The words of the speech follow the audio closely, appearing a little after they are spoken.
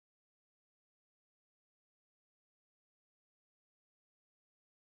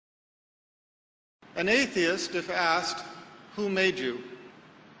An atheist, if asked, who made you,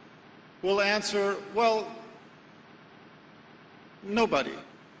 will answer, well, nobody,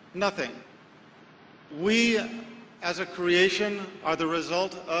 nothing. We, as a creation, are the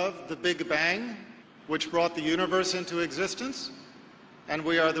result of the Big Bang, which brought the universe into existence, and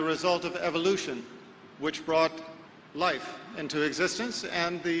we are the result of evolution, which brought life into existence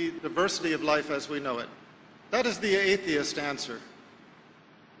and the diversity of life as we know it. That is the atheist answer.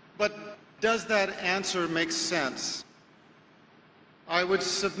 But does that answer make sense? I would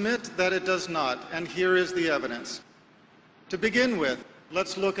submit that it does not, and here is the evidence. To begin with,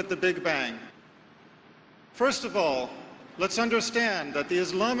 let's look at the Big Bang. First of all, let's understand that the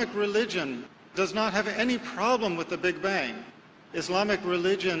Islamic religion does not have any problem with the Big Bang. Islamic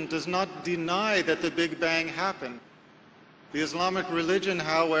religion does not deny that the Big Bang happened. The Islamic religion,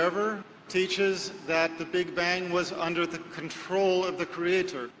 however, teaches that the Big Bang was under the control of the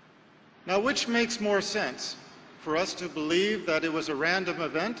Creator. Now, which makes more sense? For us to believe that it was a random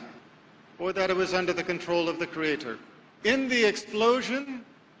event or that it was under the control of the Creator? In the explosion,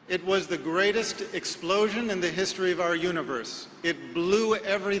 it was the greatest explosion in the history of our universe. It blew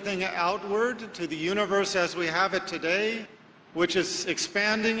everything outward to the universe as we have it today, which is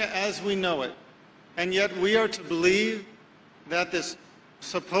expanding as we know it. And yet we are to believe that this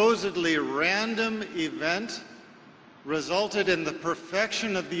supposedly random event resulted in the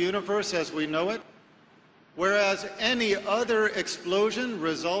perfection of the universe as we know it, whereas any other explosion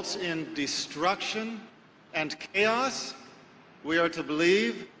results in destruction and chaos. We are to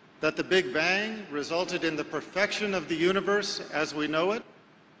believe that the Big Bang resulted in the perfection of the universe as we know it.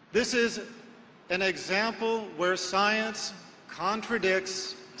 This is an example where science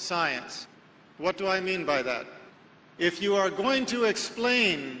contradicts science. What do I mean by that? If you are going to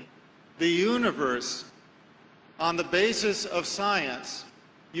explain the universe on the basis of science,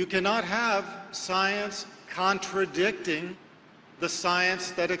 you cannot have science contradicting the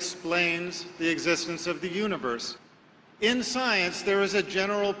science that explains the existence of the universe. In science, there is a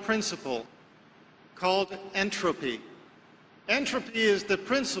general principle called entropy. Entropy is the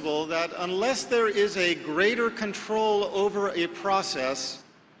principle that unless there is a greater control over a process,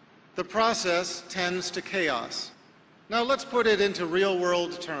 the process tends to chaos. Now let's put it into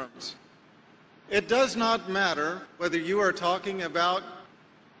real-world terms. It does not matter whether you are talking about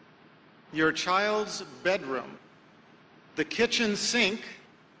your child's bedroom, the kitchen sink,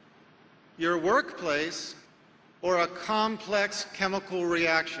 your workplace, or a complex chemical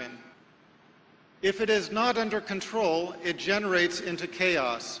reaction. If it is not under control, it generates into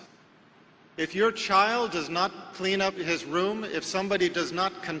chaos. If your child does not clean up his room, if somebody does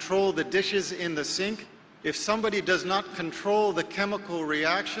not control the dishes in the sink, if somebody does not control the chemical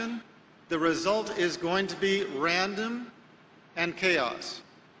reaction, the result is going to be random and chaos.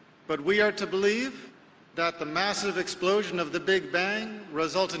 But we are to believe that the massive explosion of the Big Bang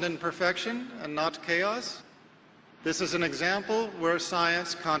resulted in perfection and not chaos. This is an example where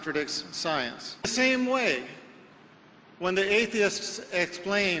science contradicts science. The same way, when the atheists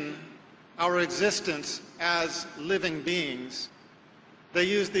explain our existence as living beings, they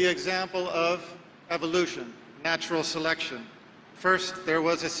use the example of evolution, natural selection. First, there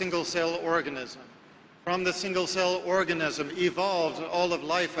was a single-cell organism. From the single-cell organism evolved all of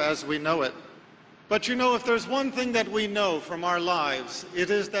life as we know it. But you know, if there's one thing that we know from our lives, it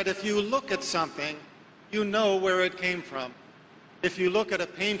is that if you look at something, you know where it came from. If you look at a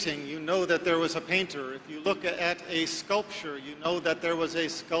painting, you know that there was a painter. If you look at a sculpture, you know that there was a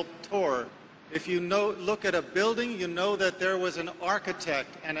sculptor. If you look at a building, you know that there was an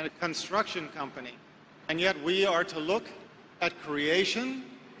architect and a construction company. And yet we are to look at creation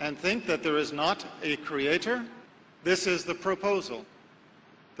and think that there is not a creator. This is the proposal.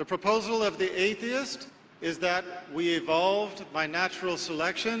 The proposal of the atheist is that we evolved by natural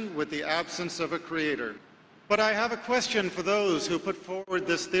selection with the absence of a creator. But I have a question for those who put forward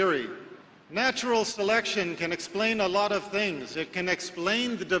this theory. Natural selection can explain a lot of things. It can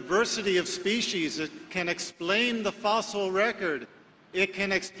explain the diversity of species. It can explain the fossil record. It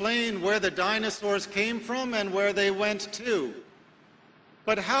can explain where the dinosaurs came from and where they went to.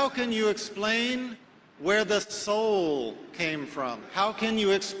 But how can you explain where the soul came from? How can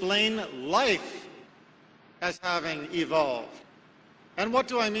you explain life as having evolved? And what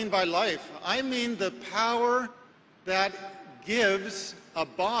do I mean by life? I mean the power that gives a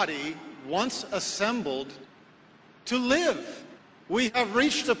body, once assembled, to live. We have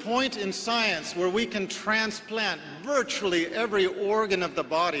reached a point in science where we can transplant virtually every organ of the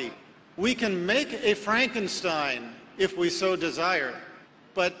body. We can make a Frankenstein if we so desire.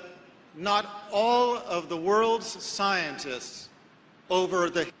 But not all of the world's scientists over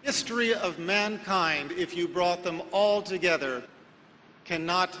the history of mankind, if you brought them all together,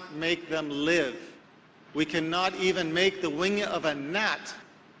 cannot make them live. We cannot even make the wing of a gnat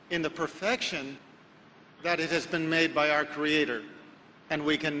in the perfection that it has been made by our Creator. And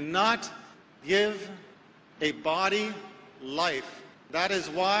we cannot give a body life. That is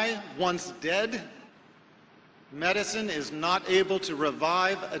why, once dead, medicine is not able to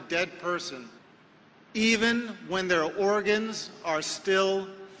revive a dead person, even when their organs are still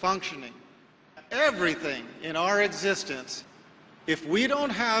functioning. Everything in our existence, if we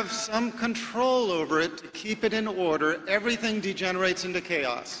don't have some control over it to keep it in order, everything degenerates into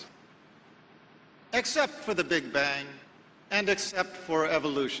chaos, except for the Big Bang and except for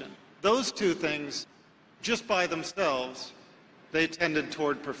evolution. Those two things, just by themselves, they tended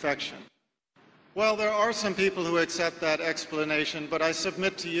toward perfection. Well, there are some people who accept that explanation, but I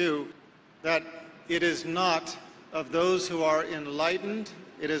submit to you that it is not of those who are enlightened,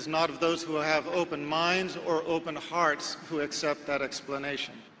 it is not of those who have open minds or open hearts who accept that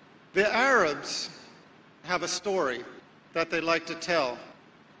explanation. The Arabs have a story that they like to tell.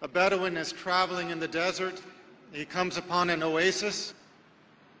 A Bedouin is traveling in the desert. He comes upon an oasis,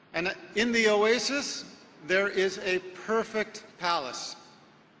 and in the oasis there is a perfect palace.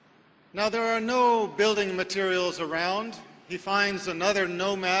 Now, there are no building materials around. He finds another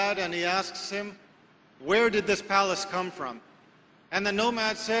nomad and he asks him, "Where did this palace come from?" And the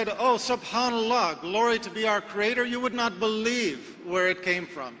nomad said, "Oh, subhanallah, glory to be our Creator, you would not believe where it came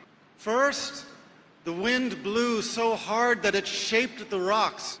from. First, the wind blew so hard that it shaped the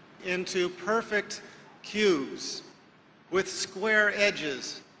rocks into perfect cubes with square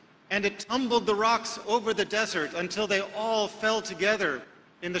edges, and it tumbled the rocks over the desert until they all fell together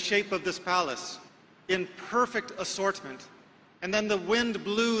in the shape of this palace, in perfect assortment. And then the wind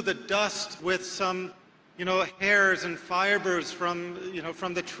blew the dust with some, hairs and fibers from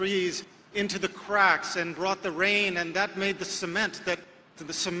the trees into the cracks and brought the rain, and that made the cement that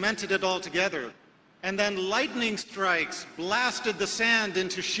cemented it all together. And then lightning strikes blasted the sand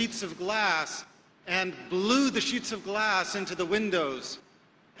into sheets of glass and blew the sheets of glass into the windows.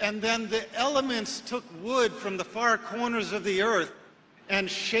 And then the elements took wood from the far corners of the earth and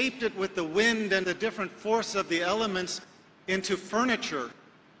shaped it with the wind and the different force of the elements into furniture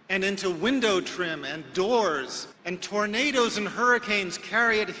and into window trim and doors. And tornadoes and hurricanes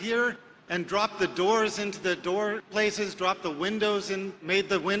carry it here and drop the doors into the door places, drop the windows and made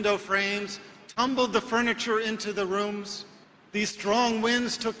the window frames, tumbled the furniture into the rooms. These strong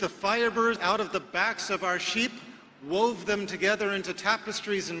winds took the fibers out of the backs of our sheep, wove them together into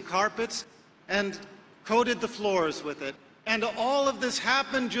tapestries and carpets, and coated the floors with it. And all of this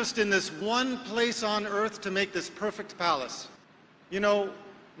happened just in this one place on earth to make this perfect palace.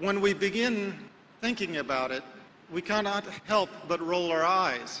 When we begin thinking about it, we cannot help but roll our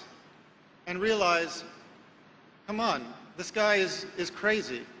eyes and realize, come on, this guy is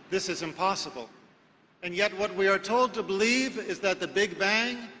crazy. This is impossible. And yet what we are told to believe is that the Big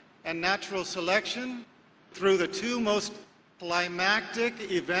Bang and natural selection, through the two most climactic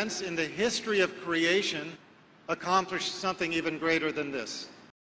events in the history of creation, accomplished something even greater than this.